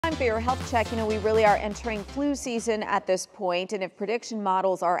for your health check. We really are entering flu season at this point, and if prediction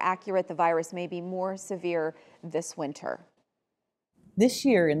models are accurate, the virus may be more severe this winter. This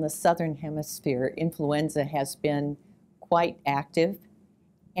year in the southern hemisphere, influenza has been quite active,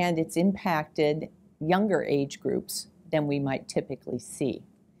 and it's impacted younger age groups than we might typically see.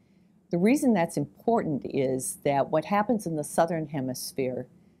 The reason that's important is that what happens in the southern hemisphere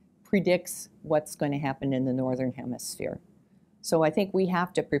predicts what's going to happen in the northern hemisphere. So I think we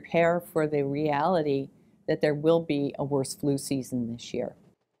have to prepare for the reality that there will be a worse flu season this year.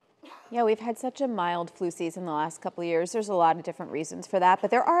 Yeah, we've had such a mild flu season the last couple of years. There's a lot of different reasons for that, but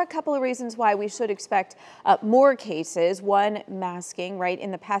there are a couple of reasons why we should expect more cases. One, masking, right?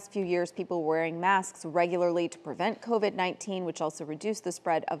 In the past few years, people were wearing masks regularly to prevent COVID-19, which also reduced the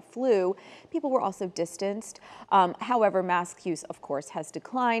spread of flu. People were also distanced. However, mask use, of course, has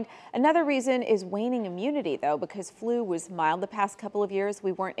declined. Another reason is waning immunity, though, because flu was mild the past couple of years.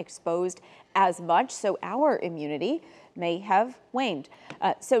 We weren't exposed as much, so our immunity may have waned.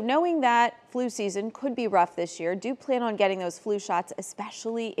 So knowing that flu season could be rough this year, do plan on getting those flu shots,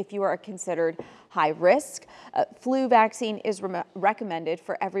 especially if you are considered high risk. Flu vaccine is recommended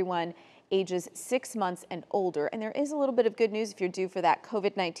for everyone ages 6 months and older. And there is a little bit of good news if you're due for that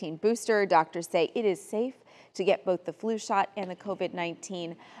COVID-19 booster. Doctors say it is safe to get both the flu shot and the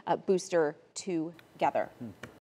COVID-19 booster together.